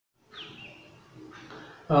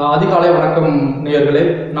அதிகாலை வணக்கம் நேயர்களே,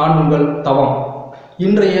 நான் உங்கள் தவம்.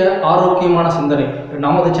 இன்றைய ஆரோக்கியமான சிந்தனை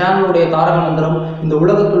நமது சேனலுடைய தாரக மந்திரம் இந்த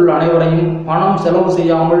உலகத்தில் உள்ள அனைவரையும் பணம் செலவு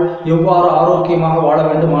செய்யாமல் எவ்வாறு ஆரோக்கியமாக வாழ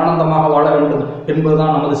வேண்டும், ஆனந்தமாக வாழ வேண்டும்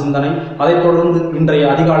என்பதுதான் நமது சிந்தனை. அதைத் தொடர்ந்து இன்றைய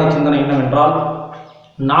அதிகாலை சிந்தனை என்னவென்றால்,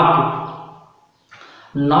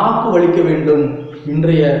 நாக்கு வலிக்க வேண்டும்.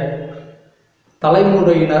 இன்றைய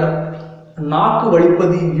தலைமுறையினர் நாக்கு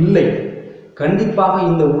வலிப்பது இல்லை. கண்டிப்பாக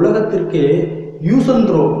இந்த உலகத்திற்கே யூஸ் அண்ட்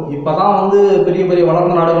த்ரோ. இப்போ தான் பெரிய பெரிய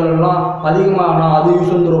வளர்ந்த நாடுகள் எல்லாம் அதிகமாக நான் அது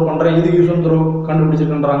யூஸ் அண்ட் த்ரோ பண்ணுறேன், இது யூஸ் அண்ட் த்ரோ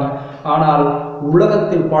கண்டுபிடிச்சிருக்கின்றாங்க. ஆனால்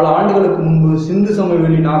உலகத்தில் பல ஆண்டுகளுக்கு முன்பு சிந்து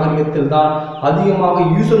சமவெளி நாகரிகத்தில் தான் அதிகமாக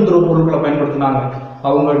யூஸ் அண்ட் த்ரோ பொருட்களை பயன்படுத்தினாங்க.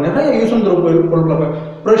 அவங்க நிறைய யூஸ் அண்ட் த்ரோ பொருட்களை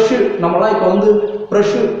ப்ரெஷ்ஷு, நம்மளாம் இப்போ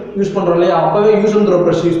ப்ரெஷ்ஷு யூஸ் பண்ணுறோம் இல்லையா, அப்போவே use and throw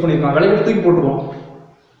brush use பண்ணியிருக்காங்க, விலைக்கு தூக்கி போட்டுருவோம்.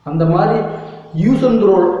 அந்த மாதிரி use and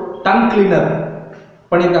throw tongue cleaner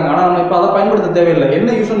பண்ணியிருக்காங்க. ஆனால் நம்ம இப்போ அதை பயன்படுத்த தேவையில்லை.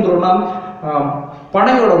 என்ன யூஸ் அண்ட் த்ரோனா,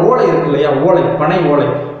 பனையோட ஓலை இருக்கு இல்லையா, பனை ஓலை,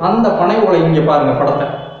 அந்த பனை ஓலை இங்கே பாருங்க படத்தை,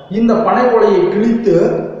 இந்த பனை ஓலையை கிழித்து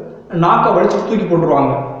நாக்கை வலிச்சு தூக்கி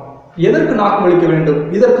போட்டுருவாங்க. எதற்கு நாக்கு வலிக்க வேண்டும்?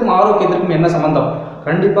 இதற்கும் ஆரோக்கியத்திற்கும் என்ன சம்பந்தம்?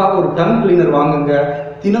 கண்டிப்பாக ஒரு டங் கிளீனர் வாங்குங்க,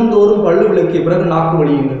 தினந்தோறும் பல்லு விளக்கிய பிறகு நாக்கு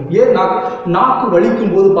வலியுங்க. ஏன் நாக்கு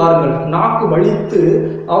வலிக்கும் போது பாருங்கள், நாக்கு வலித்து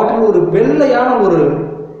அவற்றில் ஒரு வெள்ளையான ஒரு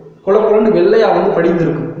குளக்குளன்னு வெள்ளையா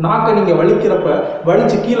படிந்திருக்கும். நாக்கை நீங்க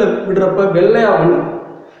வலிச்சு கீழே விடுறப்ப வெள்ளையா விழும்.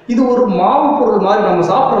 இது ஒரு மாவு பொருள் மாதிரி, நம்ம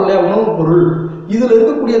சாப்பிட்றோம் இல்லையா உணவுப் பொருள், இதுல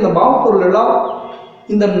இருக்கக்கூடிய அந்த மாவு பொருள் எல்லாம்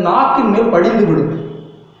இந்த நாக்கின் மேல் படிந்து விடும்.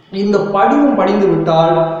 இந்த படிவும் படிந்து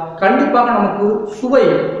விட்டால் கண்டிப்பாக நமக்கு சுவை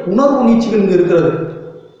உணர்வு நீட்சிகள் இங்கு இருக்கிறது.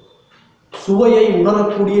 சுவையை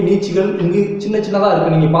உணரக்கூடிய நீட்சிகள் இங்கு சின்ன சின்னதா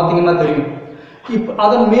இருக்கு, நீங்க பாத்தீங்கன்னா தெரியும்.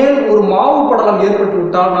 அதன் மேல் ஒரு மாவு படலம் ஏற்பட்டு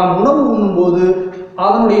விட்டால் நாம் உணவு உண்ணும் போது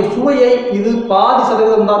அதனுடைய சுவையை இது பாதி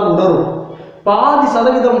சதவீதம் தான் உணரும். பாதி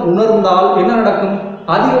சதவீதம் உணர்ந்தால் என்ன நடக்கும்?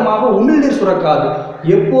 அதிகமாக உமிழ்நீர் சுரக்காது.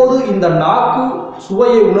 எப்போது இந்த நாக்கு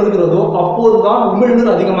சுவையை உணர்கிறதோ அப்போதுதான்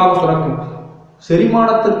உமிழ்நீர் அதிகமாக சுரக்கும்.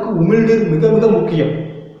 செரிமானத்திற்கு உமிழ்நீர் மிக மிக முக்கியம்.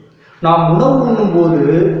 நாம் உணவு உண்ணும் போது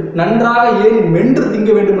நன்றாக ஏன் மென்று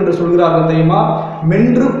திங்க வேண்டும் என்று சொல்கிறார்கள் தெரியுமா?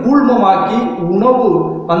 மென்று கூழ்மமாக்கி உணவு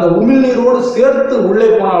அந்த உமிழ்நீரோடு சேர்த்து உள்ளே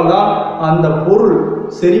போனால்தான் அந்த பொருள்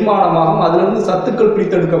செரிமானமாகும், அதிலிருந்து சத்துக்கள்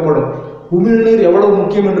பிரித்தெடுக்கப்படும். உமிழ்நீர் எவ்வளவு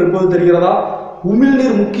முக்கியம் என்று இப்போது தெரிகிறதா?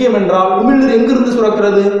 உமிழ்நீர் முக்கியம் என்றால் உமிழ்நீர் எங்கிருந்து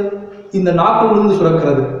சுரக்கிறது? இந்த நாக்கிலிருந்து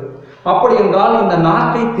சுரக்கிறது. அப்படி என்றால் இந்த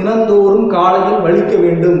நாக்கை தினந்தோறும் காலையில் வலிக்க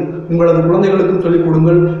வேண்டும். உங்களது குழந்தைகளுக்கும் சொல்லிக்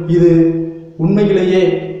கொடுங்கள். இது உண்மையிலேயே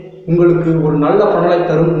உங்களுக்கு ஒரு நல்ல பலனை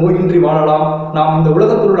தரும். நோயின்றி வாழலாம். நாம் இந்த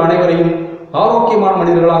உலகத்தில் உள்ள அனைவரையும் ஆரோக்கியமான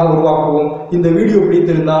மனிதர்களாக உருவாக்குவோம். இந்த வீடியோ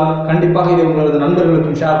பிடித்திருந்தால் கண்டிப்பாக இதை உங்களது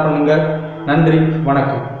நண்பர்களுக்கும் ஷேர் பண்ணுங்க. நன்றி,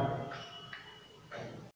 வணக்கம்.